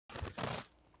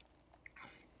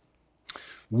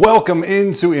Welcome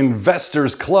into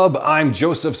Investors Club. I'm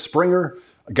Joseph Springer.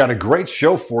 I got a great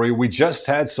show for you. We just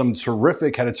had a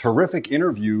terrific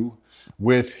interview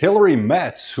with Hilary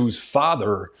Metz, whose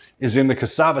father is in the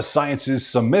Cassava Sciences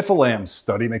Semifilam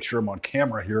study. Make sure I'm on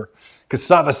camera here.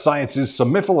 Cassava Sciences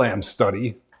Semifilam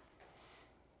study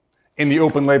in the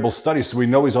open label study, so we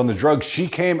know he's on the drug. She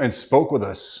came and spoke with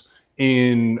us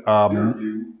in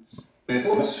interview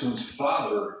with whose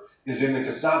father is in the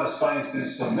Cassava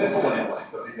Sciences Semifilam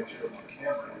study. Make sure I'm on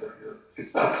camera here.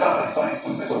 Cassava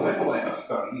Sciences Semifilam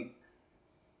study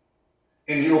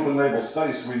in the open label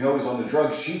study, so we know he's on the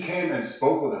drug. She came and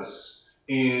spoke with us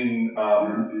in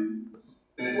interview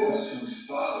with whose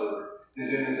father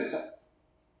is in the Cassava.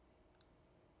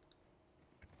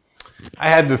 I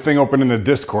had the thing open in the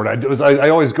Discord. I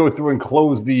always go through and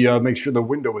close the, make sure the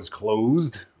window is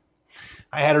closed.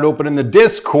 I had it open in the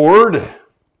Discord.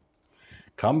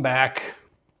 Come back.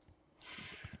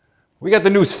 We got the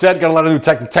new set, got a lot of new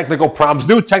technical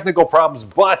problems,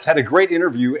 but had a great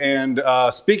interview. And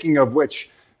speaking of which,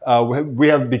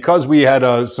 because we had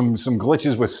some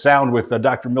glitches with sound with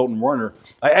Dr. Milton Werner,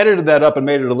 I edited that up and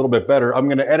made it a little bit better. I'm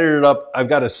going to edit it up. I've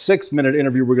got a 6-minute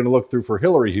interview we're going to look through for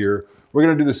Hilary here. We're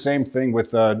going to do the same thing with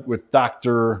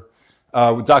Dr.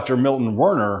 Milton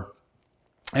Werner,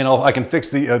 and I can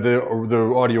fix the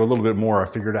audio a little bit more. I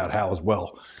figured out how as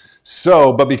well.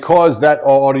 So, but because that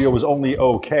audio was only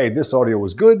okay, this audio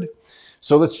was good.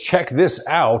 So let's check this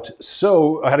out.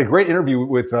 So I had a great interview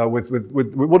with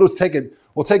we'll just take it.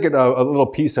 We'll take it a little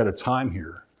piece at a time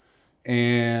here,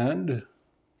 and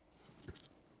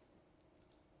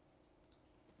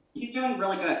he's doing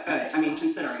really good. I mean,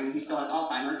 considering he still has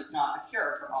Alzheimer's, it's not a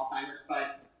cure for Alzheimer's,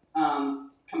 but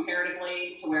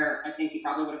comparatively to where I think he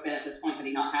probably would have been at this point had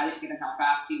he not had it, given how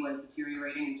fast he was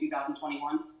deteriorating in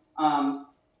 2021.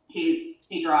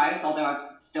 He drives, although I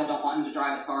still don't want him to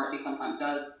drive as far as he sometimes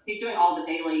does. He's doing all the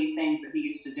daily things that he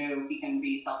used to do. He can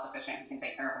be self-sufficient. He can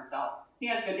take care of himself. He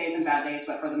has good days and bad days,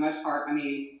 but for the most part, I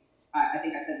mean, I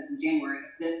think I said this in January.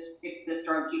 If this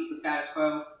drug keeps the status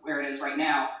quo where it is right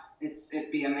now,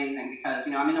 it'd be amazing, because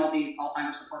I'm in all these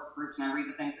Alzheimer's support groups and I read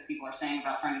the things that people are saying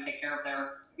about trying to take care of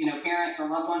their parents or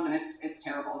loved ones, and it's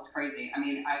terrible. It's crazy. I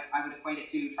mean, I would equate it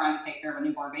to trying to take care of a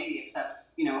newborn baby, except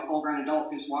a full-grown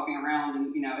adult who's walking around,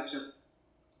 and it's just,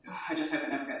 I just hope it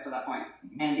never gets to that point.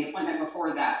 And the appointment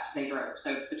before that, they drove.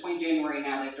 So between January and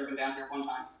now, they've driven down here one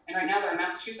time, and right now they're in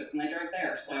Massachusetts and they drove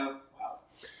there. So wow.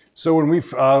 So when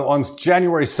on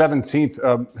January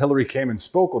 17th, Hilary came and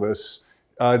spoke with us.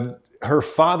 Her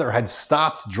father had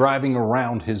stopped driving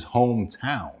around his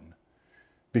hometown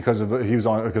because of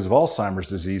Alzheimer's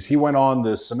disease. He went on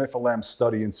the Semifilam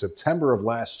study in September of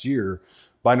last year.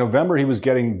 By November, he was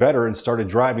getting better and started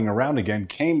driving around again,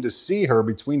 came to see her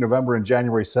between November and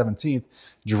January 17th,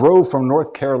 drove from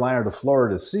North Carolina to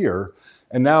Florida to see her.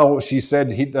 And now she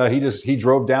said he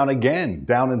drove down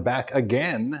and back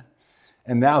again.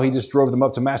 And now he just drove them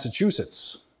up to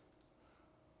Massachusetts.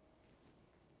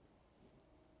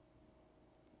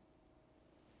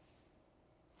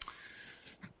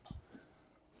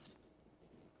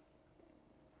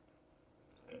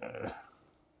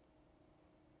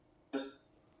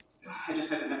 I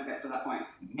just hope it never gets to that point.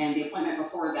 And the appointment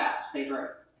before that, they drove.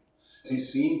 Does he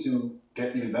seem to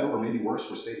get even better, or maybe worse,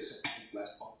 or stay the same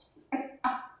last month?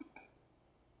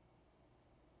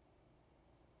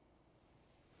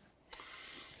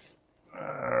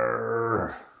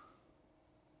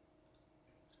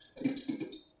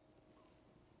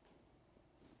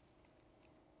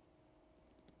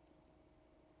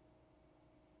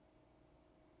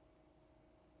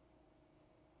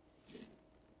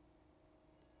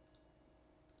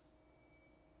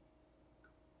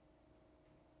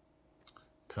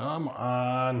 Come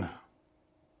on.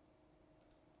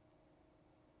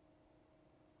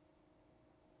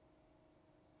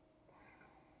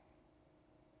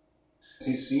 Does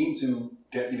he seem to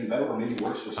get even better, or maybe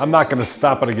worse? I'm not going to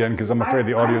stop it again because I'm afraid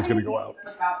the audio is going to go out.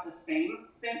 About the same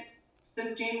since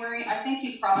January. I think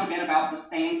he's probably been about the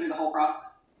same through the whole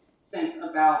process since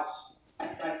about,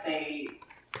 I'd say,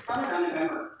 probably around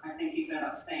November. I think he's been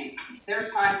about the same. There's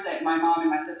times that my mom and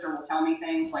my sister will tell me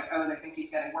things like, oh, they think he's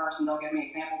getting worse, and they'll give me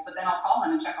examples, but then I'll call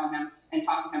him and check on him and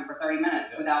talk to him for 30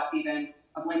 minutes without even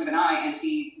a blink of an eye, and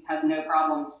he has no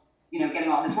problems, getting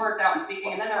all his words out and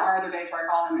speaking. And then there are other days where I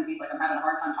call him and he's like, I'm having a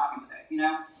hard time talking today,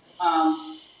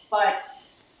 But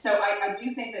so I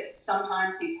do think that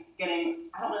sometimes he's getting,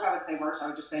 I don't know if I would say worse, I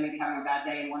would just say maybe having a bad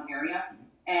day in one area.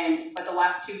 But the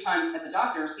last 2 times at the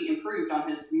doctor's, he improved on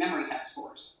his memory test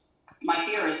scores. My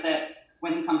fear is that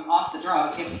when he comes off the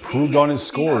drug, if improved on his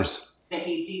scores, that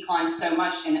he declines so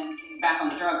much in back on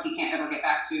the drug, he can't ever get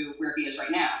back to where he is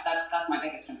right now. That's my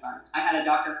biggest concern. I had a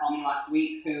doctor call me last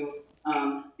week who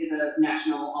is a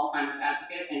national Alzheimer's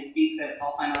advocate and speaks at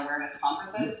Alzheimer awareness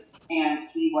conferences. And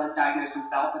he was diagnosed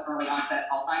himself with early onset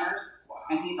Alzheimer's.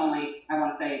 And he's only, I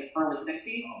want to say, early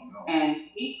 60s. Oh, no. And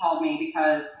he called me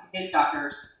because his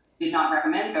doctors did not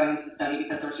recommend going into the study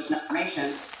because there was just no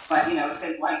information. But, it's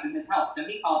his life and his health. So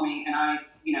he called me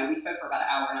and we spoke for about an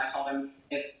hour, and I told him,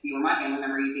 if you were my family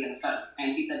member, you'd be in the study.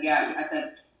 And he said, yeah. I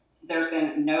said, there's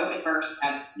been no adverse,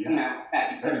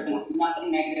 effects. There's been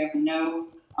nothing negative, no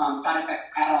side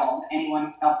effects at all.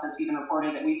 Anyone else has even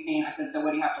reported that we've seen. I said, so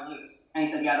what do you have to lose? And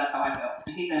he said, yeah, that's how I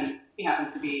feel. And he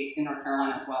happens to be in North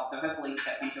Carolina as well, so hopefully he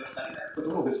gets into a study there. It's a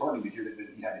little disheartening to hear that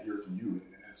he had to hear it from you,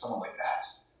 and someone like that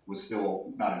was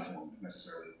still not informed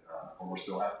necessarily, or we're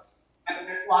still out. I think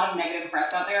there's a lot of negative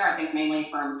press out there, I think mainly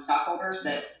from stockholders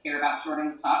that care about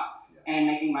shorting the stock and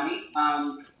making money.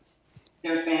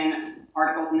 There's been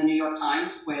articles in the New York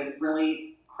Times with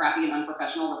really crappy and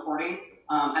unprofessional reporting.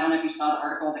 I don't know if you saw the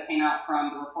article that came out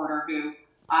from the reporter who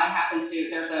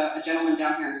there's a gentleman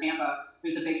down here in Tampa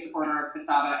who's a big supporter of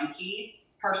Cassava, and he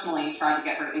personally tried to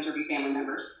get her to interview family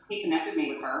members. He connected me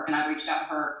with her, and I reached out to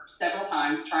her several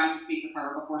times trying to speak with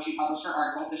her before she published her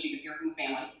article so she could hear from the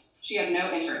families. She had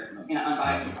no interest in an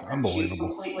unbiased report. She's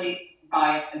completely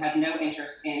biased and had no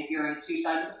interest in hearing two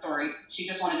sides of the story. She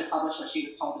just wanted to publish what she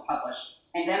was told to publish.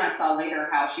 And then I saw later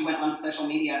how she went on social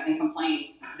media and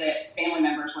complained that family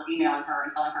members were emailing her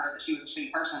and telling her that she was a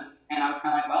shitty person. And I was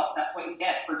kind of like, well, that's what you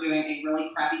get for doing a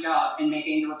really crappy job and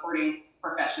making the reporting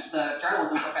profession, the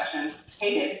journalism profession,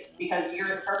 hated, because you're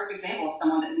the perfect example of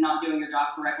someone that is not doing your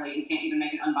job correctly and can't even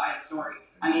make an unbiased story.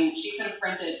 I mean, she could have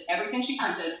printed everything she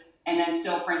printed and then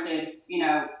still printed,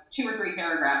 2 or 3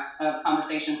 paragraphs of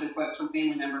conversations and quotes from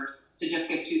family members to just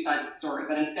give two sides of the story.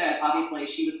 But instead, obviously,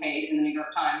 she was paid in the New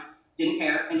York Times, didn't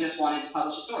care, and just wanted to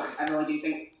publish a story. I really do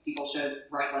think people should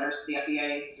write letters to the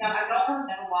FDA. Now, I don't really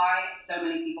know why so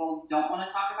many people don't want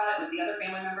to talk about it. With the other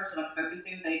family members that I've spoken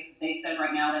to, they said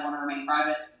right now they want to remain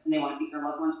private and they want to keep their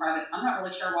loved ones private. I'm not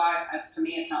really sure why. To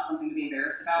me, it's not something to be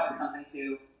embarrassed about. It's something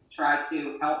to try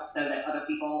to help so that other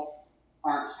people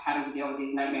aren't having to deal with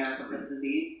these nightmares of this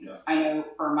disease. Yeah. I know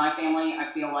for my family,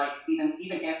 I feel like even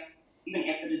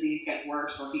if the disease gets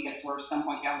worse or if he gets worse some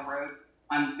point down the road,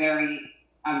 I'm very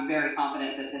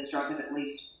confident that this drug has at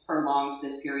least prolonged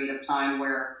this period of time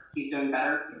where he's doing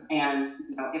better. And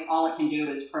if all it can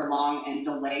do is prolong and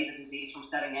delay the disease from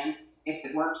setting in, if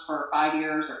it works for 5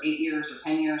 years or 8 years or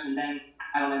 10 years, and then,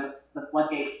 I don't know, the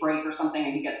floodgates break or something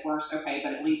and he gets worse, okay,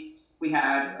 but at least we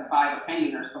had the 5 or 10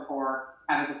 years before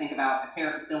having to think about a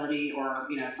care facility or,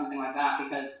 something like that,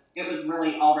 because it was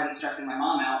really already stressing my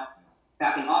mom out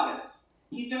back in August.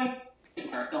 He's doing,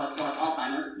 still has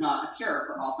Alzheimer's. It's not a cure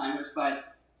for Alzheimer's, but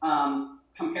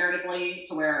comparatively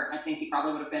to where I think he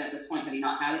probably would have been at this point had he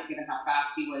not had it, given how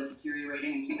fast he was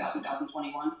deteriorating in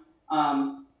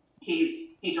 2021.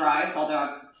 He drives, although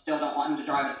I still don't want him to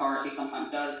drive as far as he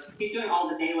sometimes does. He's doing all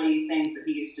the daily things that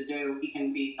he used to do. He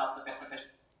can be self-sufficient.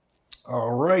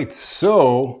 All right,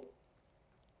 so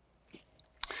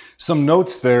some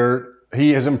notes there.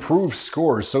 He has improved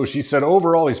scores. So she said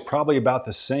overall he's probably about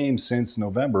the same since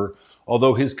November,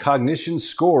 although his cognition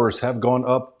scores have gone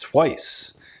up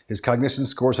twice.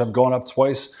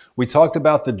 We talked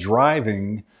about the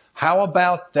driving. How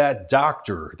about that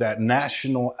doctor, that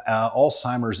national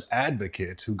Alzheimer's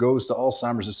advocate who goes to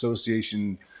Alzheimer's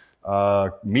Association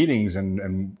meetings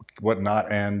and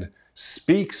whatnot and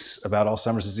speaks about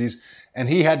Alzheimer's disease? And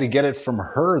he had to get it from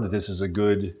her that this is a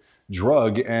good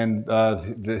drug, and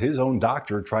his own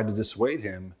doctor tried to dissuade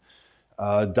him.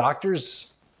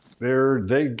 Doctors,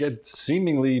 they get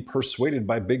seemingly persuaded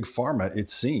by big pharma, it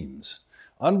seems.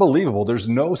 Unbelievable. There's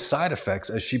no side effects,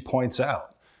 as she points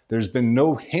out. There's been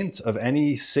no hint of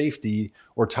any safety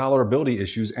or tolerability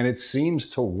issues, and it seems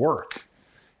to work.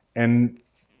 And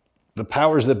the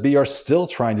powers that be are still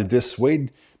trying to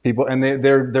dissuade people, and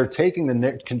they're taking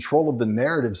the control of the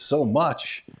narrative so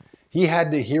much. He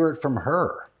had to hear it from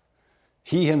her.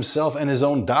 He himself and his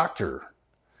own doctor,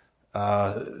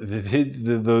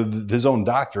 his own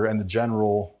doctor and the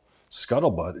general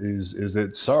scuttlebutt is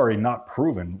that, sorry, not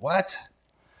proven. What?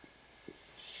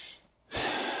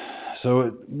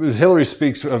 So Hilary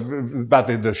speaks about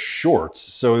the shorts.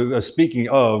 So speaking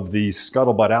of the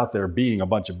scuttlebutt out there being a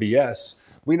bunch of BS,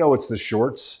 we know it's the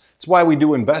shorts. It's why we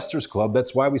do Investors Club.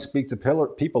 That's why we speak to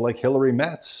people like Hilary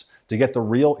Metz to get the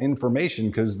real information,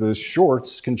 because the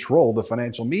shorts control the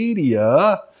financial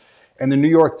media. And the New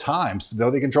York Times,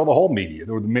 though they control the whole media,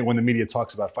 when the media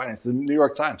talks about finance, the New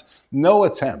York Times, no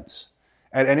attempt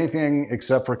at anything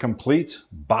except for complete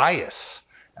bias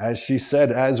as she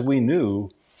said, as we knew.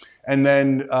 And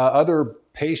then other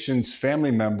patients,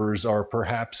 family members are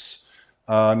perhaps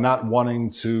not wanting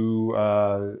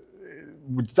to.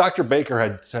 Dr. Baker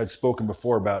had spoken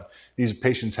before about these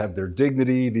patients have their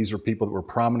dignity. These are people that were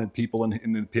prominent people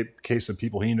in the case of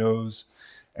people he knows,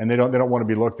 and they don't want to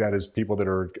be looked at as people that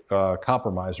are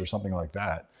compromised or something like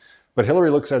that. But Hilary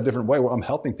looks at it a different way. Well, I'm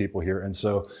helping people here, and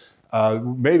so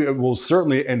maybe we'll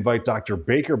certainly invite Dr.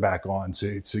 Baker back on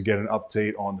to get an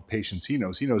update on the patients he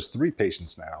knows. He knows 3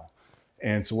 patients now.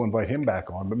 And so we'll invite him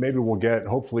back on, but maybe we'll get,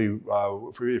 hopefully,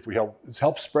 if we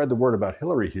help spread the word about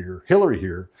Hilary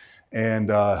here, and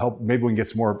maybe we can get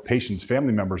some more patients,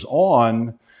 family members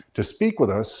on to speak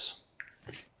with us.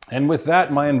 And with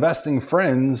that, my investing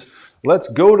friends, let's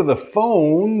go to the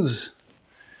phones.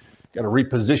 Got to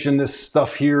reposition this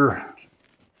stuff here.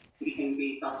 He can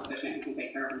be self-sufficient and can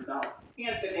take care of himself. He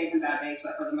has good days and bad days,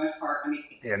 but for the most part, I mean.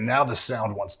 Yeah, now the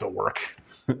sound wants to work.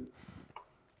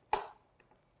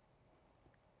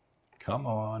 Come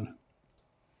on.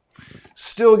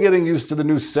 Still getting used to the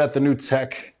new set, the new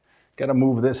tech. Got to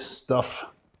move this stuff.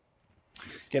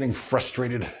 Getting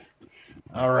frustrated.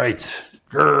 All right.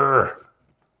 Grr.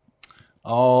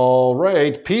 All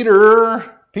right.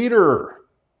 Peter.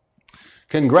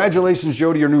 Congratulations,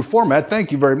 Joe, to your new format.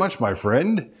 Thank you very much, my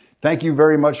friend. Thank you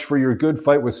very much for your good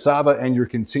fight with Sava and your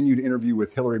continued interview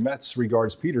with Hilary Metz.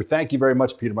 Regards, Peter. Thank you very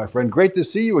much, Peter, my friend. Great to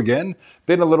see you again.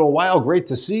 Been a little while. Great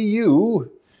to see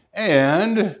you.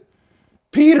 And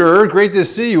Peter, great to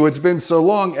see you. It's been so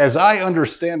long. As I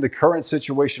understand the current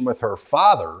situation with her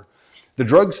father, the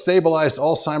drug stabilized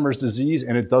Alzheimer's disease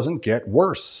and it doesn't get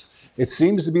worse. It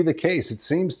seems to be the case. It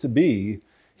seems to be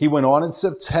he went on in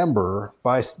September.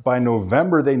 By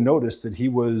November, they noticed that he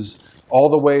was all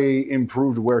the way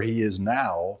improved where he is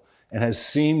now and has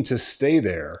seemed to stay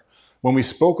there. When we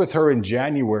spoke with her in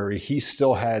January, he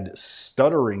still had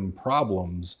stuttering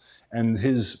problems. And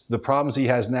the problems he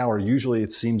has now are usually,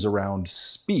 it seems, around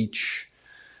speech.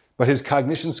 But his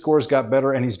cognition scores got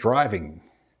better and he's driving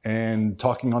and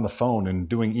talking on the phone and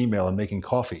doing email and making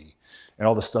coffee and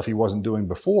all the stuff he wasn't doing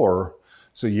before.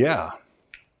 So yeah.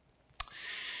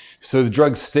 So the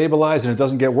drug stabilized and it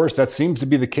doesn't get worse. That seems to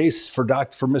be the case for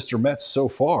Mr. Metz so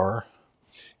far.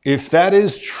 If that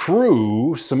is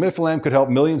true, Simifalam could help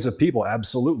millions of people,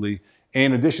 absolutely.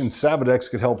 In addition, Savadex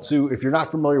could help too. If you're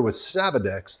not familiar with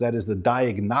Savadex, that is the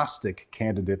diagnostic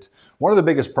candidate. One of the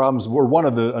biggest problems, or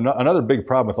another big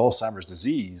problem with Alzheimer's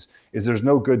disease is there's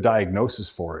no good diagnosis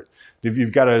for it.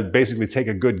 You've got to basically take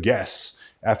a good guess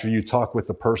after you talk with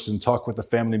the person, talk with the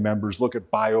family members, look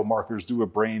at biomarkers, do a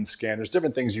brain scan. There's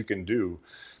different things you can do,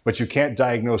 but you can't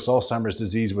diagnose Alzheimer's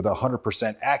disease with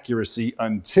 100% accuracy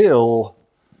until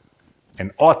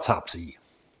an autopsy.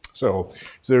 So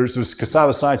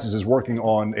Cassava Sciences is working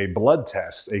on a blood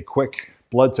test, a quick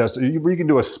blood test. You can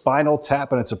do a spinal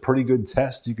tap, and it's a pretty good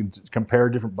test. You can compare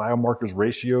different biomarkers,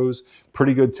 ratios,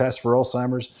 pretty good test for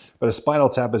Alzheimer's. But a spinal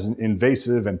tap is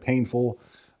invasive and painful.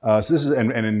 So this is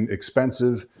and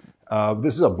expensive.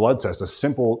 This is a blood test, a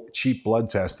simple, cheap blood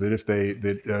test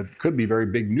that could be very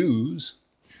big news.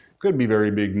 Could be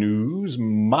very big news.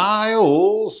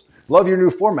 Miles. Love your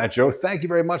new format, Joe. Thank you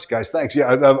very much, guys. Thanks.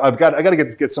 Yeah, I got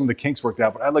to get some of the kinks worked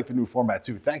out, but I like the new format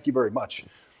too. Thank you very much.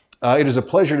 It is a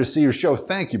pleasure to see your show.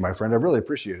 Thank you, my friend. I really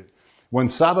appreciate it. When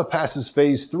Sava passes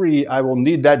phase 3, I will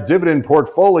need that dividend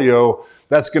portfolio.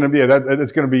 That's going to be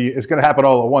it's going to happen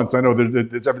all at once. I know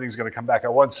that everything's going to come back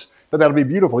at once, but that'll be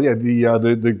beautiful. Yeah,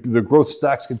 the growth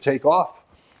stocks can take off,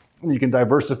 and you can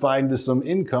diversify into some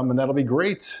income, and that'll be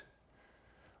great.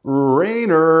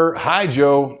 Rainer, hi,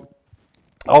 Joe.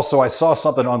 Also, I saw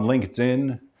something on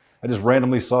LinkedIn. I just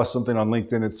randomly saw something on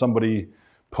LinkedIn that somebody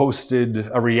posted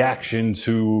a reaction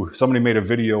to. Somebody made a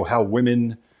video how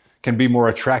women can be more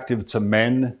attractive to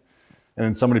men. And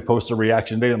then somebody posted a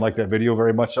reaction. They didn't like that video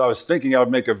very much. So I was thinking I would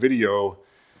make a video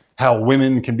how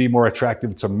women can be more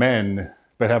attractive to men,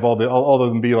 but have all of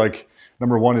them be like,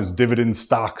 number 1 is dividend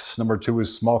stocks. Number 2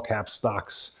 is small cap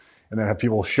stocks. And then have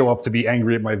people show up to be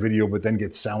angry at my video, but then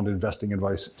get sound investing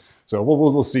advice. So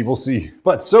we'll see.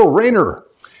 But so Rainer,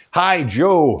 hi,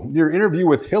 Joe. Your interview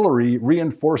with Hilary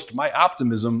reinforced my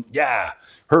optimism. Yeah,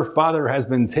 her father has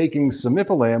been taking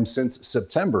Simifalam since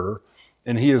September,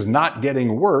 and he is not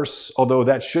getting worse, although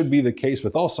that should be the case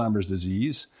with Alzheimer's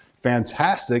disease.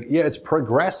 Fantastic. Yeah, it's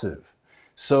progressive.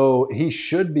 So he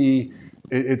should be,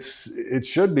 it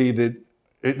should be that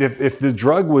if the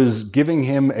drug was giving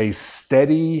him a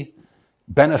steady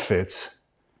benefit,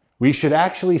 we should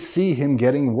actually see him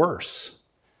getting worse,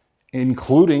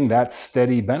 including that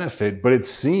steady benefit. But it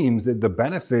seems that the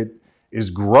benefit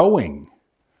is growing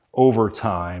over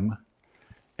time.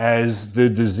 as the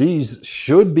disease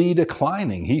should be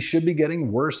declining. He should be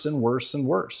getting worse and worse and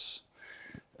worse.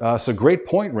 So great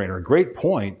point, Rainer. Great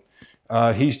point.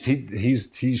 He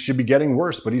should be getting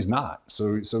worse, but he's not.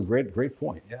 So great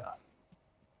point. Yeah.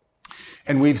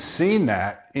 And we've seen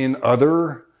that in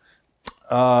other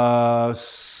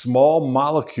small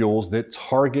molecules that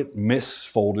target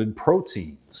misfolded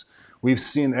proteins. We've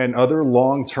seen in other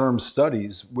long-term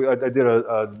studies. I did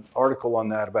an article on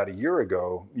that about a year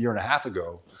and a half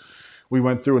ago. We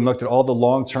went through and looked at all the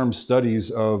long-term studies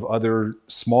of other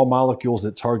small molecules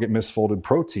that target misfolded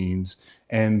proteins,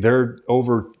 and they're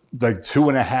over like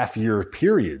 2.5 year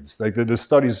periods. Like the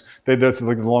studies, that's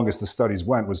like the longest the studies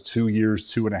went was 2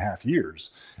 years, 2.5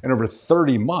 years. And over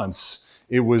 30 months,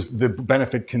 the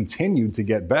benefit continued to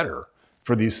get better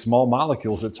for these small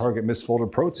molecules that target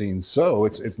misfolded proteins. So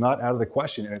it's not out of the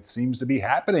question, and it seems to be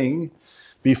happening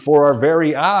before our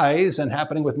very eyes and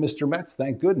happening with Mr. Metz,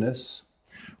 thank goodness.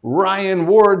 Ryan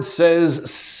Ward says,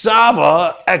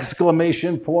 Sava,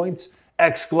 exclamation point,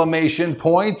 exclamation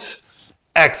point,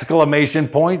 exclamation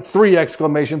point, 3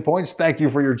 exclamation points. Thank you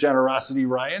for your generosity,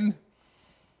 Ryan.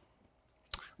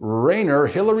 Rainer,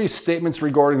 Hilary's statements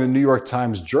regarding the New York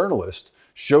Times journalist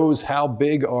shows how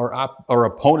big our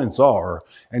opponents are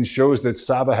and shows that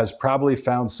Sava has probably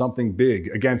found something big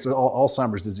against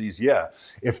Alzheimer's disease. Yeah,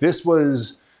 if this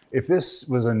was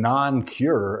a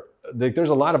non-cure, there's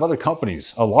a lot of other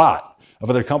companies going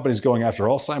after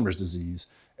Alzheimer's disease,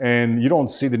 and you don't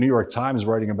see the New York Times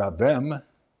writing about them.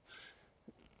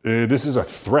 This is a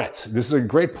threat. This is a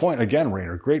great point. Again,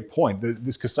 Rainer, great point.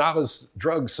 This Cassava's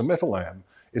drug, Simifalam,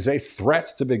 is a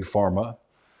threat to Big Pharma.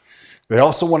 They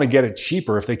also want to get it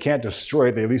cheaper. If they can't destroy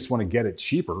it, they at least want to get it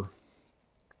cheaper.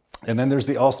 And then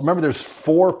remember, there's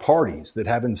 4 parties that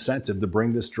have incentive to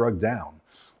bring this drug down.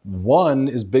 One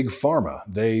is Big Pharma.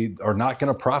 They are not going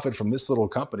to profit from this little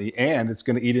company, and it's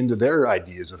going to eat into their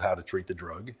ideas of how to treat the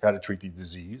drug, how to treat the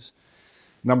disease.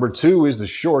 Number 2 is the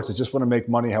shorts that just want to make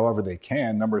money however they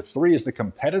can. Number 3 is the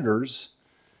competitors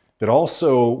that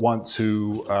also want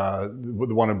to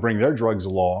bring their drugs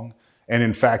along. And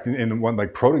in fact, in one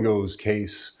like Protego's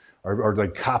case, are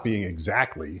like copying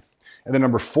exactly. And then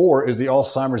number 4 is the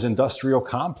Alzheimer's industrial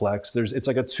complex. It's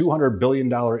like a $200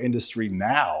 billion industry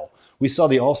now. We saw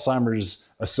the Alzheimer's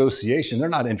Association. They're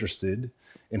not interested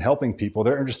in helping people.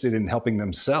 They're interested in helping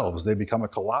themselves. They become a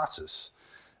colossus.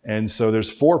 And so there's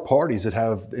 4 parties that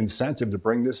have incentive to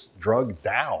bring this drug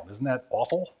down. Isn't that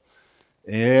awful?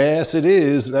 Yes, it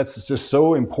is. That's just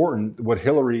so important. What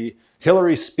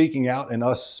Hilary speaking out and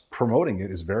us promoting it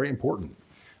is very important.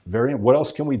 What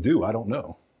else can we do? I don't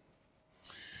know.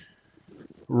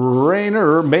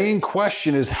 Rainer, main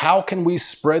question is, how can we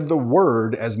spread the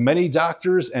word as many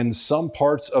doctors and some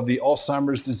parts of the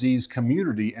Alzheimer's disease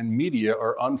community and media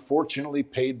are unfortunately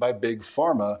paid by Big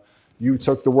Pharma? You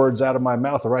took the words out of my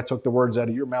mouth, or I took the words out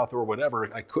of your mouth, or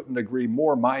whatever. I couldn't agree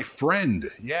more, my friend.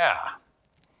 Yeah.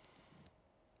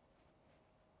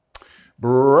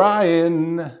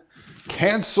 Brian,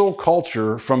 cancel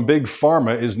culture from Big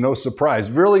Pharma is no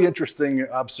surprise. Really interesting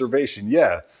observation.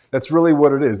 Yeah, that's really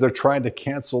what it is. They're trying to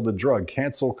cancel the drug.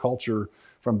 Cancel culture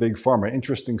from Big Pharma.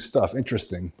 Interesting stuff.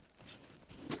 Interesting.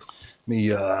 Let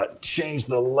me change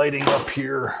the lighting up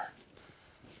here.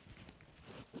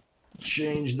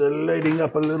 Change the lighting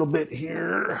up a little bit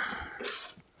here.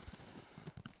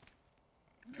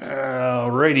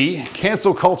 Alrighty.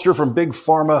 Cancel culture from Big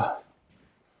Pharma.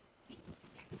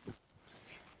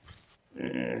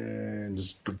 And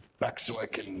just go back so I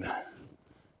can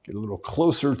get a little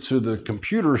closer to the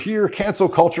computer here. Cancel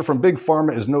culture from Big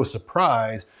Pharma is no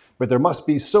surprise, but there must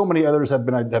be so many others have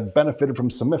benefited from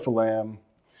Simifalam.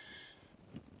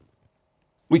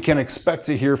 We can expect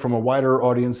to hear from a wider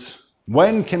audience.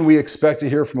 When can we expect to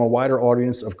hear from a wider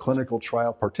audience of clinical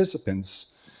trial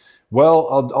participants?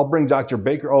 Well, I'll bring Dr.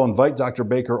 Baker. I'll invite Dr.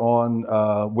 Baker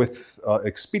on with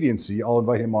Expediency. I'll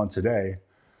invite him on today.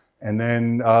 And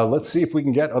then let's see if we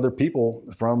can get other people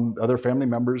from other family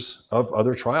members of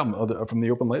other trial, from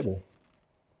the open label.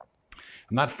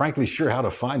 I'm not frankly sure how to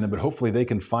find them, but hopefully they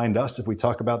can find us if we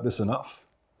talk about this enough.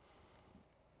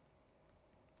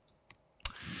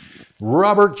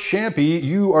 Robert Champy,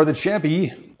 you are the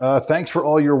champy. Thanks for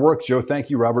all your work, Joe.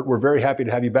 Thank you, Robert. We're very happy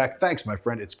to have you back. Thanks, my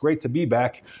friend. It's great to be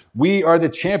back. We are the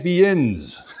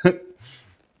champions.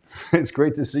 It's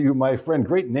great to see you, my friend.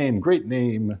 Great name, great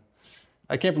name.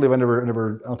 I can't believe I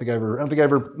don't think I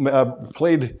ever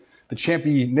played the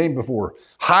Champy name before.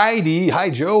 Heidi, hi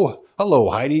Joe. Hello,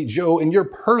 Heidi. Joe, in your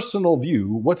personal view,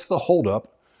 what's the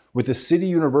holdup with the City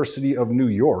University of New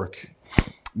York?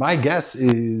 My guess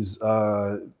is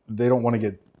they don't want to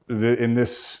get in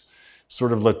this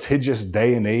sort of litigious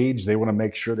day and age. They want to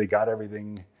make sure they got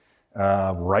everything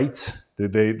right.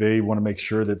 They want to make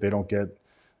sure that they don't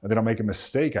make a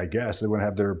mistake, I guess. They want to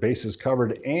have their bases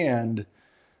covered, and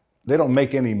they don't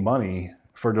make any money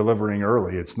for delivering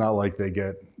early. It's not like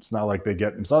it's not like this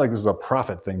is a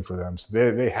profit thing for them.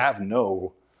 So they have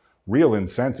no real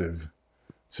incentive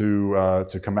to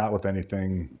come out with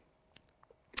anything.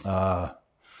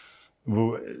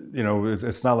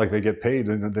 It's not like they get paid,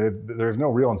 and there's no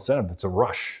real incentive. It's a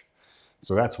rush.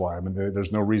 So that's why. I mean,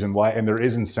 there's no reason why, and there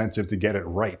is incentive to get it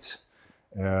right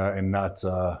and not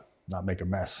make a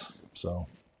mess. So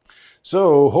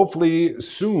hopefully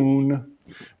soon,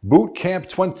 Boot Camp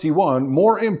 21.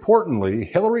 More importantly,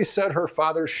 Hilary said her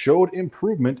father showed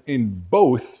improvement in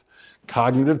both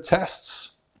cognitive tests.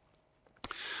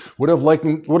 Would have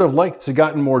liked to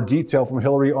gotten more detail from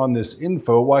Hilary on this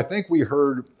info. Well, I think we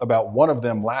heard about one of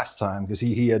them last time because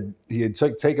he had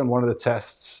taken one of the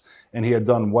tests and he had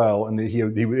done well, and it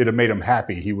had made him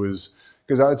happy. He was,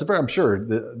 because I'm sure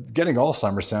getting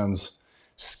Alzheimer's sounds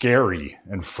scary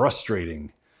and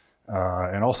frustrating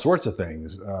and all sorts of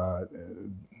things,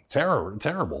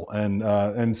 terrible.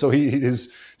 And so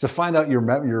to find out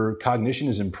your cognition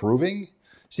is improving.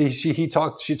 See, she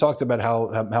talked about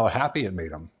how happy it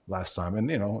made him last time, and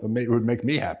it would make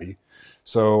me happy.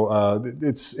 So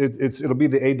it'll be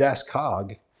the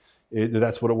ADAS-Cog.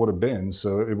 That's what it would have been.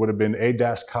 So it would have been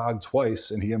ADAS-Cog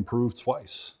twice, and he improved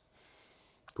twice.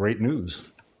 Great news.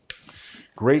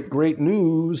 Great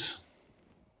news.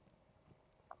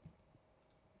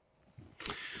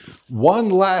 One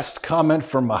last comment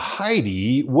from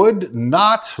Heidi. Would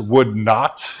not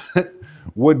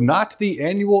the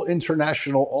annual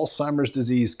International Alzheimer's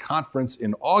Disease Conference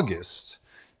in August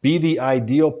be the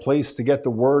ideal place to get the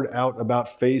word out about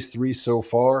phase 3 so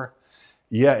far?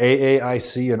 Yeah,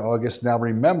 AAIC in August. Now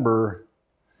remember,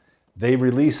 they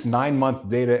released 9-month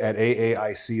data at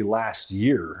AAIC last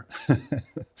year.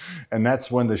 And that's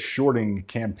when the shorting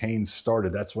campaign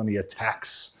started. That's when the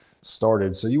attacks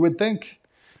started. So you would think.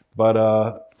 But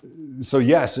so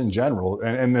yes, in general,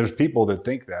 and there's people that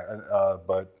think that,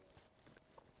 but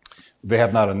they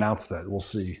have not announced that. We'll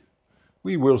see.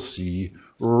 We will see.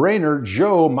 Rainer,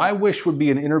 Joe, my wish would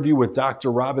be an interview with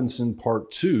Dr. Robinson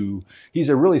Part 2. He's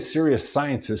a really serious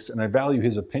scientist, and I value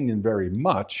his opinion very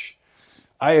much.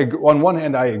 On one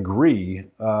hand, I agree.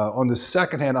 On the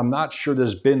second hand, I'm not sure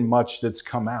there's been much that's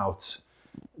come out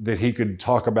that he could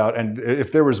talk about. And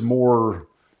if there was more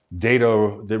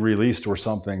data that released or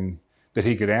something that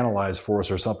he could analyze for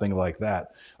us or something like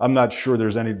that, I'm not sure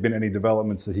there's been any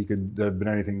developments that have been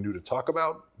anything new to talk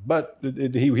about. But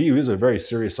he is a very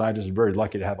serious scientist, and very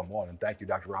lucky to have him on. And thank you,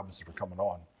 Dr. Robinson, for coming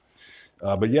on.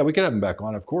 But yeah, we can have him back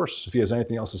on, of course, if he has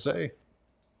anything else to say.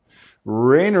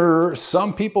 Rainer,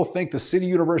 some people think the City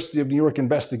University of New York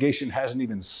investigation hasn't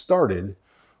even started.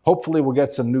 Hopefully we'll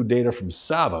get some new data from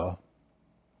Cassava.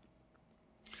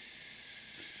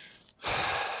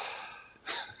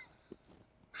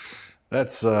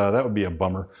 That would be a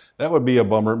bummer. That would be a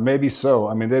bummer. Maybe so.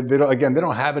 I mean, they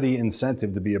don't have any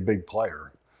incentive to be a big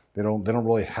player. They don't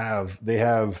really have. They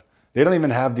don't even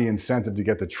have the incentive to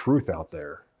get the truth out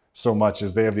there so much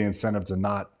as they have the incentive to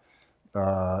not.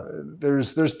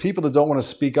 There's people that don't want to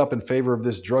speak up in favor of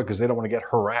this drug because they don't want to get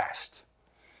harassed.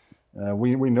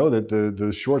 We know that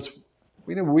the shorts.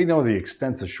 We know the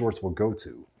extents the shorts will go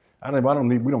to. We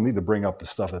don't need to bring up the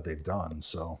stuff that they've done.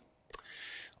 So.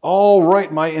 All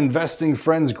right, my investing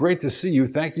friends, great to see you.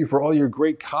 Thank you for all your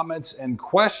great comments and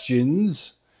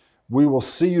questions. We will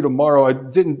see you tomorrow. I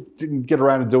didn't get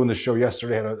around to doing the show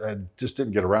yesterday. I just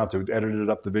didn't get around to it. Edited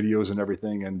up the videos and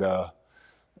everything, and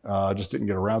just didn't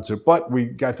get around to it. But we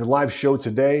got the live show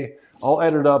today. I'll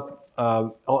edit up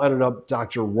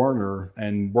Dr. Werner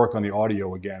and work on the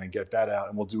audio again and get that out,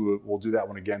 and we'll do that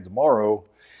one again tomorrow.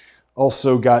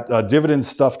 Also got dividend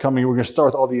stuff coming. We're going to start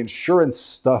with all the insurance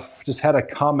stuff. Just had a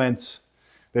comment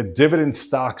that dividend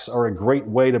stocks are a great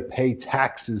way to pay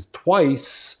taxes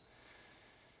twice.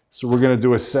 So we're going to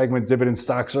do a segment. Dividend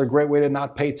stocks are a great way to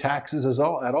not pay taxes at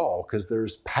all because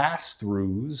there's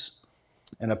pass-throughs,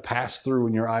 and a pass-through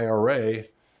in your IRA,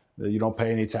 you don't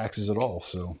pay any taxes at all.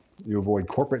 So you avoid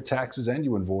corporate taxes and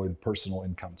you avoid personal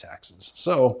income taxes.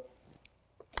 So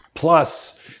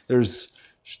plus there's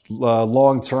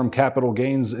long-term capital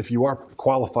gains if you are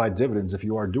qualified dividends, if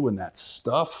you are doing that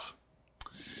stuff.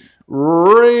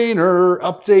 Rainer,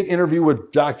 update interview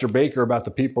with Dr. Baker about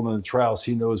the people in the trials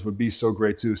he knows would be so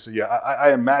great too. So yeah,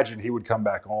 I imagine he would come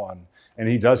back on, and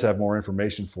he does have more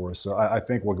information for us. So I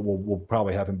think we'll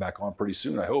probably have him back on pretty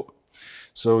soon, I hope.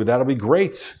 So that'll be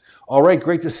great. All right,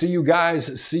 great to see you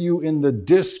guys. See you in the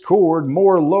Discord.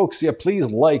 More Lokes. Yeah, please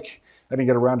like I didn't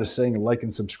get around to saying like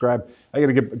and subscribe. I got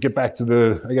to get back to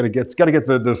the. I got to get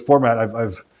the format.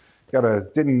 I've got to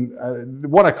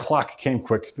 1 o'clock came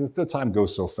quick. The time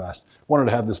goes so fast. Wanted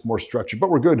to have this more structured, but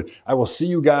we're good. I will see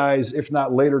you guys. If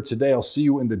not later today, I'll see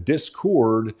you in the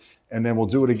Discord, and then we'll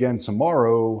do it again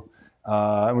tomorrow.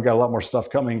 And we got a lot more stuff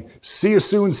coming. See you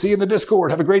soon. See you in the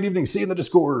Discord. Have a great evening. See you in the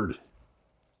Discord.